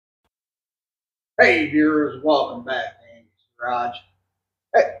Hey viewers, welcome back to Andy's Garage.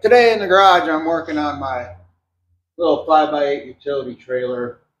 Hey, today in the garage I'm working on my little 5x8 utility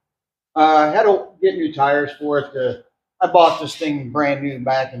trailer. I had to get new tires for it. I bought this thing brand new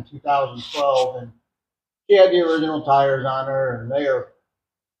back in 2012 and she had the original tires on her and they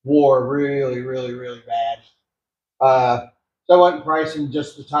wore really bad. So I went and pricing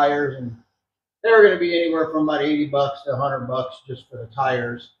just the tires and they were going to be anywhere from about 80 bucks to 100 bucks just for the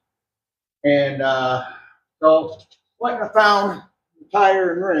tires. And so went and I found the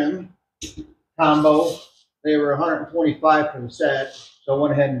tire and rim combo. They were 125 for the set, so I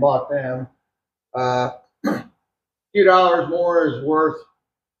went ahead and bought them. A few dollars more is worth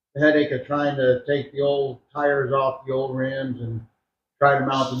the headache of trying to take the old tires off the old rims and try to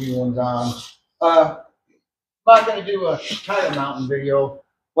mount the new ones on. I'm not going to do a tire mounting video.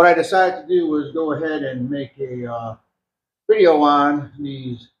 What I decided to do was go ahead and make a video on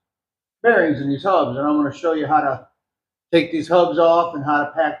these bearings in these hubs, and I'm going to show you how to take these hubs off and how to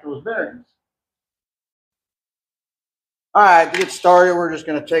pack those bearings. All right, to get started, we're just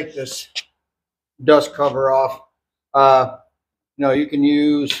going to take this dust cover off. You can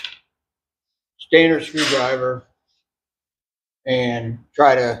use standard screwdriver and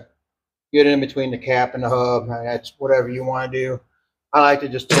try to get in between the cap and the hub. That's whatever you want to do. I like to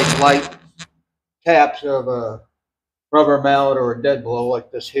just take light taps of a rubber mallet or a dead blow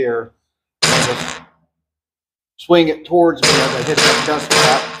like this here and just swing it towards me as I hit that dust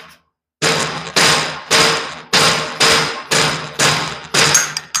cap.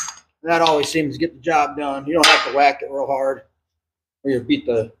 And that always seems to get the job done. You don't have to whack it real hard or you'll beat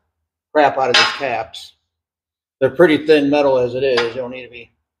the crap out of these caps. They're pretty thin metal as it is. You don't need to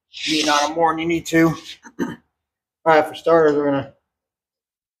be beating on them more than you need to. All right, for starters, we're going to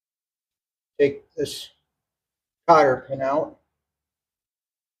take this cotter pin out.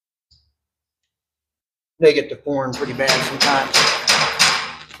 They get deformed pretty bad sometimes.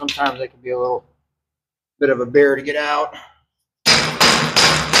 Sometimes they can be a little bit of a bear to get out.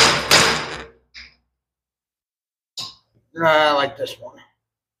 I like this one.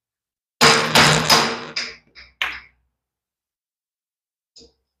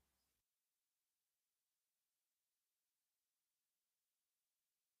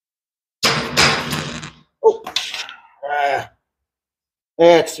 Oh,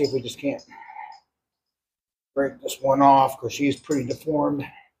 let's see if we just can't break this one off because she's pretty deformed.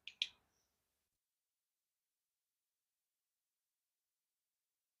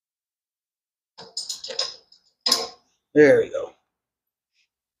 There we go.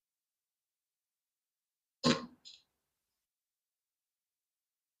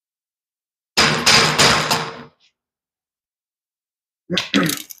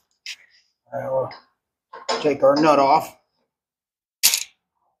 I'll take our nut off.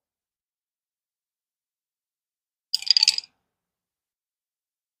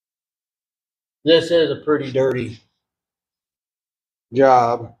 This is a pretty dirty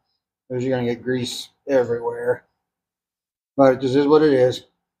job because you're going to get grease everywhere. But this is what it is.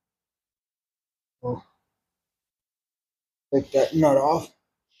 We'll take that nut off.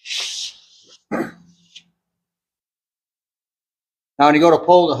 Now, when you go to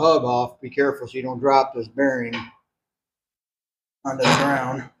pull the hub off, be careful so you don't drop this bearing onto the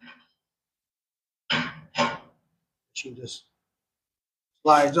ground. She just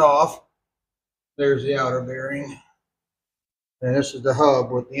slides off. There's the outer bearing. And this is the hub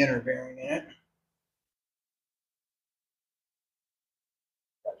with the inner bearing in it.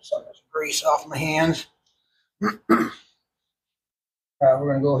 Got some of this grease off my hands. All right, we're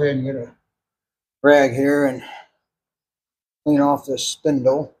going to go ahead and get a rag here and clean off this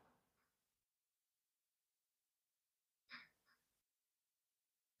spindle.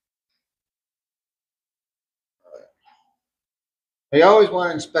 You always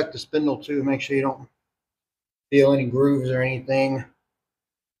want to inspect the spindle too, make sure you don't feel any grooves or anything.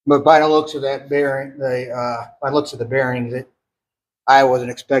 But by the looks of that bearing, by the looks of the bearings, I wasn't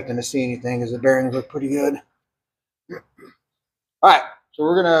expecting to see anything because the bearings look pretty good. All right, so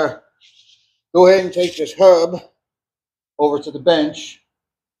we're gonna go ahead and take this hub over to the bench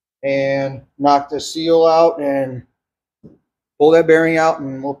and knock the seal out and pull that bearing out,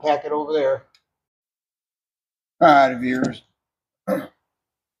 and we'll pack it over there. All right, viewers,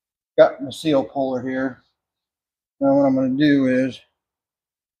 got my seal puller here. Now what I'm going to do is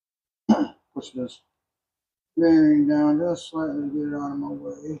push this bearing down just slightly to get it out of my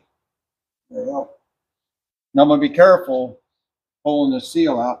way. There we go. Now I'm going to be careful pulling the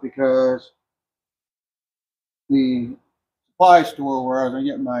seal out because the supply store where I was going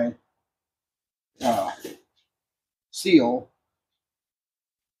to get my seal,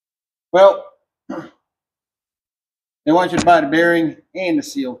 well, They want you to buy the bearing and the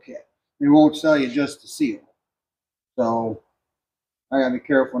seal kit. They won't sell you just the seal. So I gotta be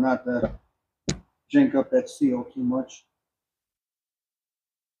careful not to jink up that seal too much.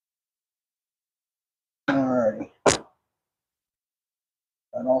 Alrighty.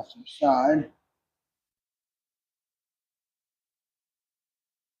 That off to the side.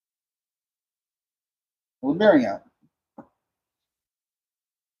 Pull the bearing out.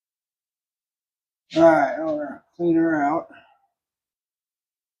 Alright, I'm gonna clean her out.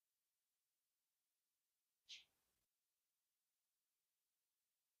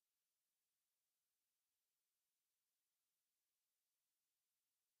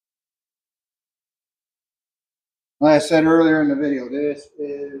 Like I said earlier in the video, this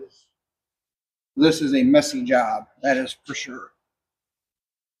is a messy job. That is for sure.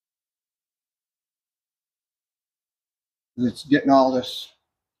 It's getting all this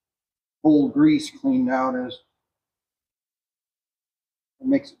old grease cleaned out as it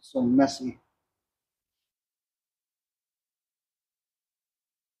makes it so messy.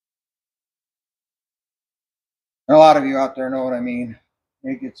 A lot of you out there know what I mean.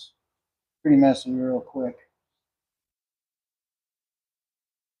 It gets pretty messy real quick.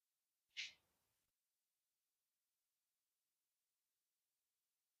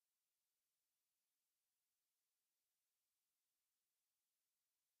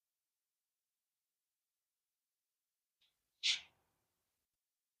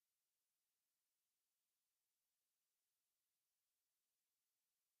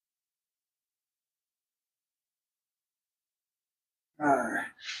 Alright.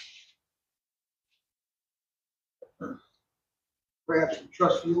 Grab some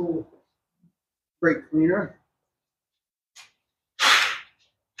trusty old brake cleaner.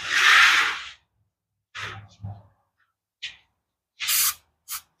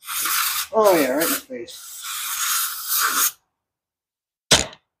 Oh yeah, right in the face.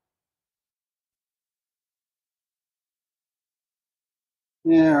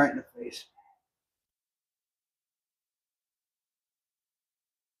 Yeah, right in the face.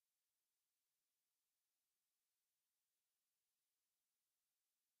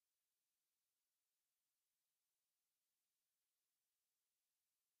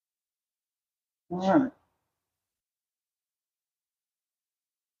 Alright.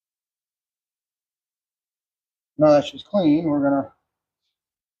 Now that she's clean, we're gonna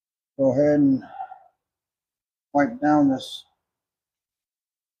go ahead and wipe down this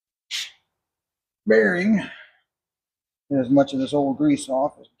bearing. Get as much of this old grease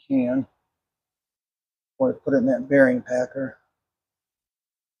off as we can before we put it in that bearing packer.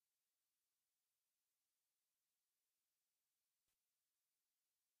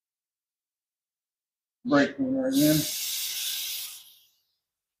 Brake cleaner again.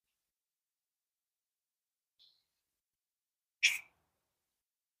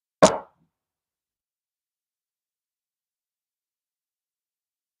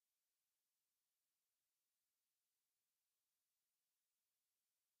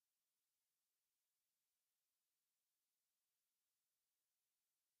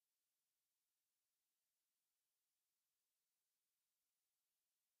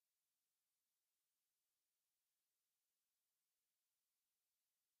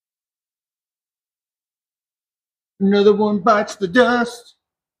 Another one bites the dust.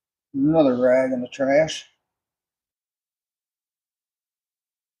 Another rag in the trash.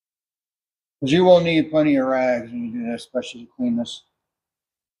 Because you will need plenty of rags when you do that, especially to clean this,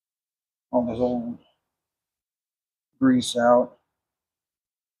 all this old grease out.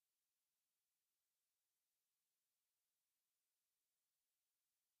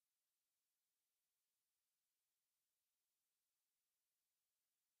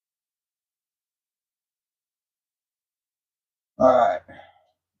 All right.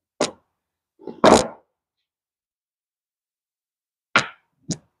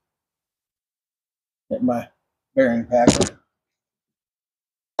 Get my bearing packer.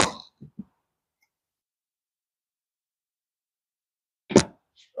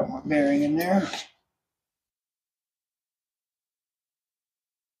 Throw my bearing in there.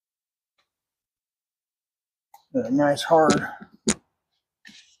 Get a nice hard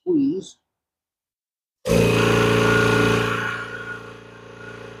squeeze.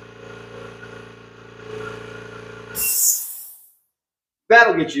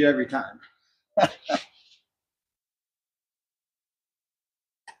 That'll get you every time.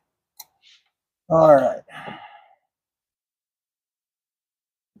 All right.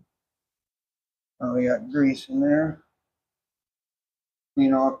 Oh, we got grease in there.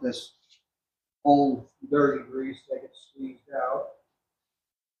 Clean off this old dirty grease that gets squeezed out.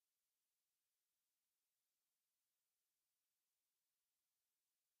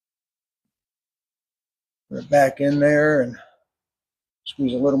 Put it back in there and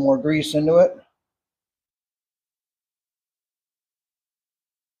squeeze a little more grease into it.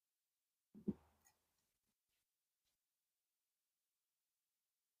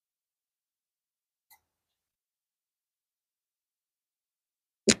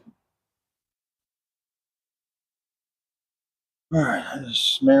 All right, I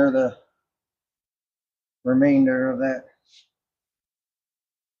just smear the remainder of that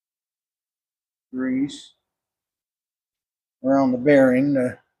grease around the bearing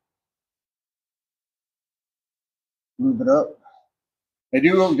to lube it up. They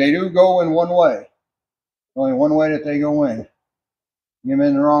do go in one way. Only one way that they go in. Get them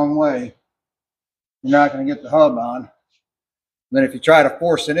in the wrong way, you're not going to get the hub on. Then if you try to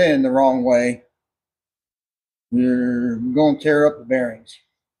force it in the wrong way, you're going to tear up the bearings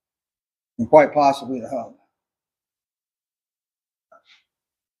and quite possibly the hub.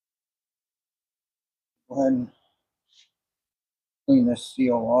 Go ahead and clean this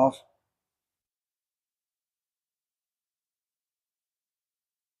seal off.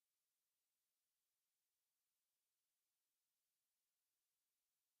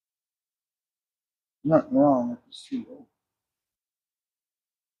 Nothing wrong with the seal.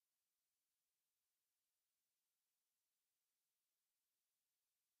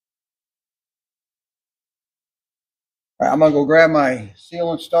 All right, I'm going to go grab my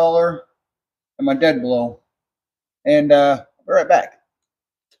seal installer and my dead blow, and I'll be right back.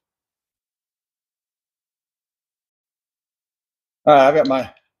 All right, I've got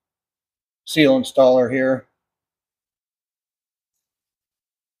my seal installer here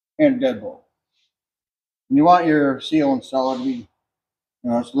and dead blow. And you want your seal installer to be,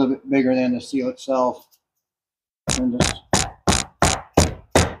 it's a little bit bigger than the seal itself. And just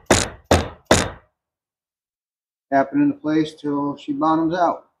tap it into place till she bottoms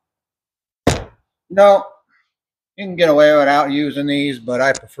out. No, you can get away without using these, but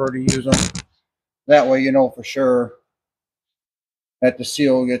I prefer to use them. That way you know for sure that the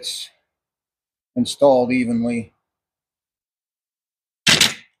seal gets installed evenly.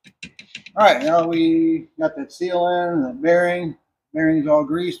 All right, now we got that seal in, that bearing's all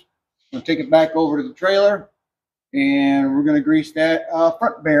greased. We're gonna take it back over to the trailer and we're gonna grease that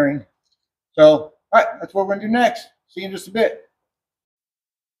front bearing. So, all right, that's what we're gonna do next. See you in just a bit.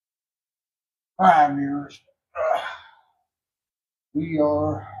 All right, viewers, we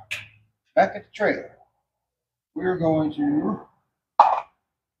are back at the trailer. We're going to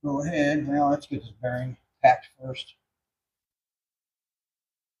go ahead. Now let's get this bearing packed first.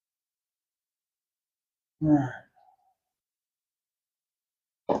 All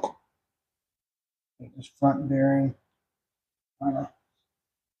right. Take this front bearing, kind of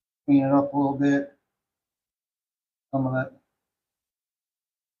clean it up a little bit. Some of that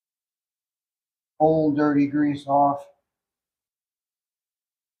old dirty grease off.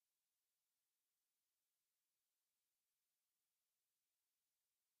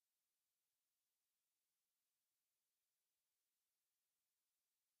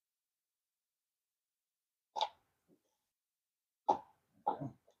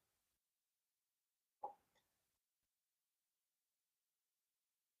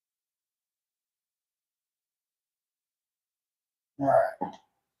 All right,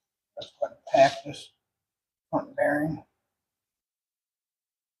 let's go ahead and pack this front bearing.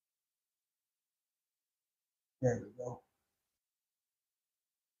 There we go.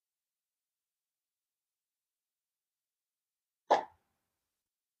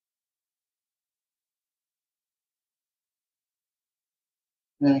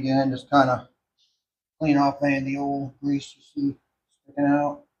 Then again, just kind of clean off any of the old grease you see sticking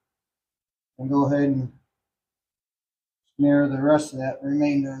out. And go ahead and smear the rest of that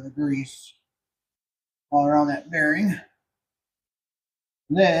remainder of the grease all around that bearing.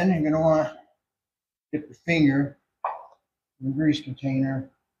 And then you're going to want to dip your finger in the grease container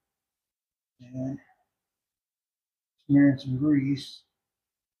and smear some grease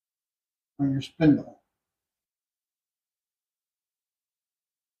on your spindle.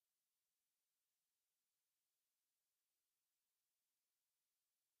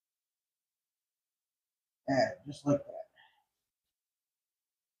 Add it just like that.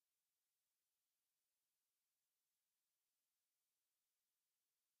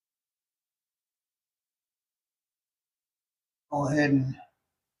 Go ahead and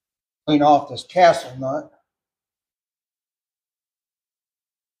clean off this castle nut.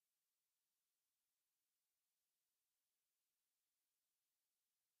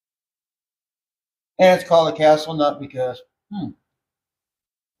 And it's called a castle nut because,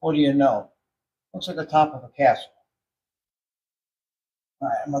 what do you know? Looks like the top of a castle. All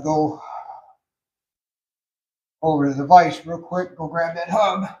right, I'm going to go over to the vise real quick, go grab that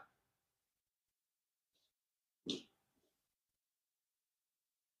hub.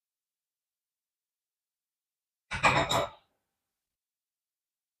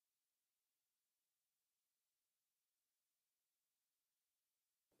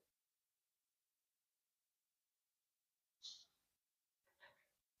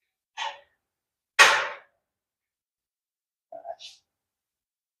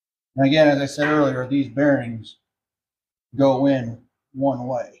 And again, as I said earlier, these bearings go in one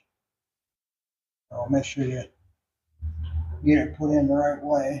way. So make sure you get it put in the right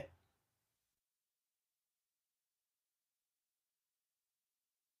way.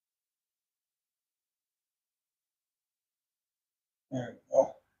 There we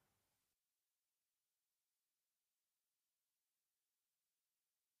go.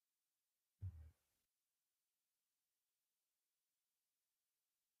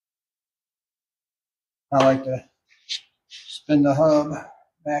 I like to spin the hub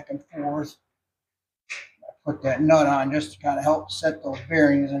back and forth. I put that nut on just to kind of help set those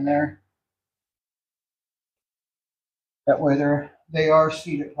bearings in there. That way they are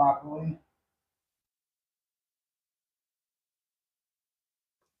seated properly.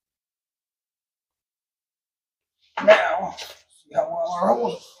 Now, see how well our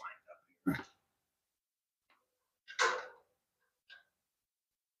holes are lined up here.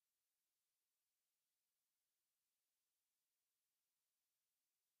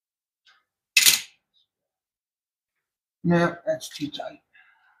 No, that's too tight.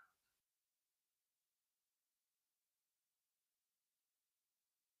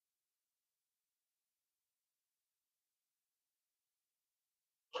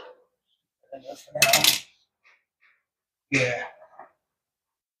 Yeah,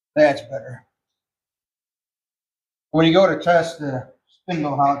 that's better. When you go to test the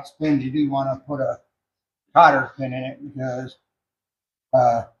spindle how it spins, you do want to put a cotter pin in it, because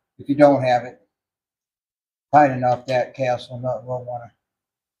if you don't have it tight enough, that castle nut will want to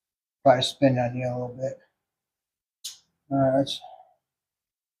try to spin on you a little bit. All right, let's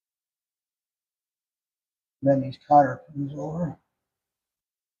bend these cotter pins over.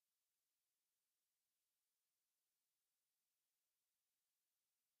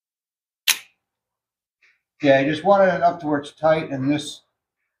 Yeah, you just want it enough to where it's tight and this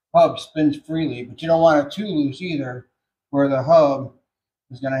hub spins freely, but you don't want it too loose either, where the hub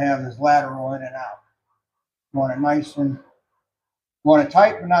is going to have this lateral in and out. You want it nice and, you want it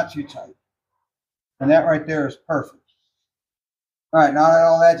tight, but not too tight. And that right there is perfect. All right, now that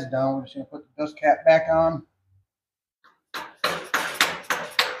all that's done, we're just going to put the dust cap back on.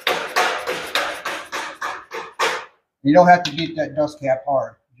 You don't have to beat that dust cap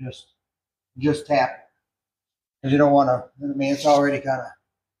hard. Just tap it. Because you don't want to, I mean, it's already kind of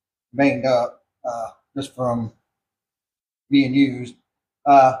banged up just from being used.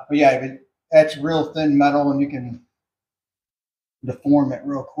 But yeah, that's real thin metal and you can deform it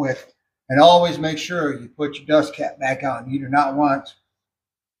real quick. And always make sure you put your dust cap back on. You do not want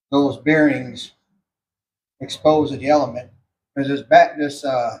those bearings exposed to the element, because this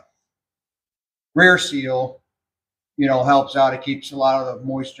rear seal, you know, helps out. It keeps a lot of the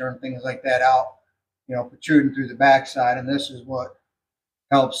moisture and things like that out, you know, protruding through the backside, and this is what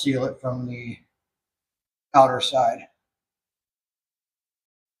helps seal it from the outer side.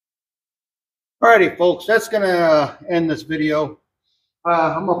 Alrighty, folks, that's gonna end this video.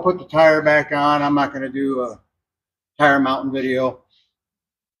 I'm gonna put the tire back on. I'm not gonna do a tire mounting video.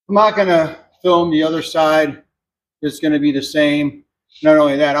 I'm not gonna film the other side. It's gonna be the same. Not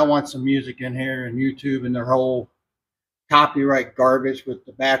only that, I want some music in here, and YouTube and their whole copyright garbage with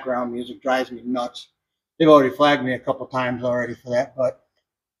the background music drives me nuts. They've already flagged me a couple times already for that, but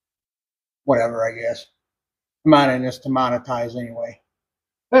whatever, I guess. I'm not in this to monetize anyway.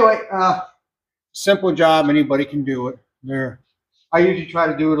 Anyway, simple job, anybody can do it. I usually try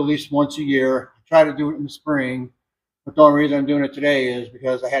to do it at least once a year. I try to do it in the spring, but the only reason I'm doing it today is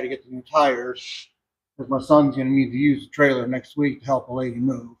because I had to get the new tires, because my son's going to need to use the trailer next week to help a lady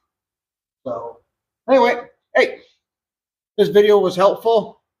move. So anyway, hey, this video was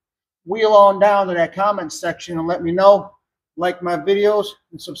helpful. Wheel on down to that comment section and let me know. Like my videos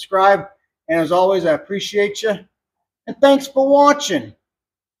and subscribe. And as always, I appreciate you. And thanks for watching.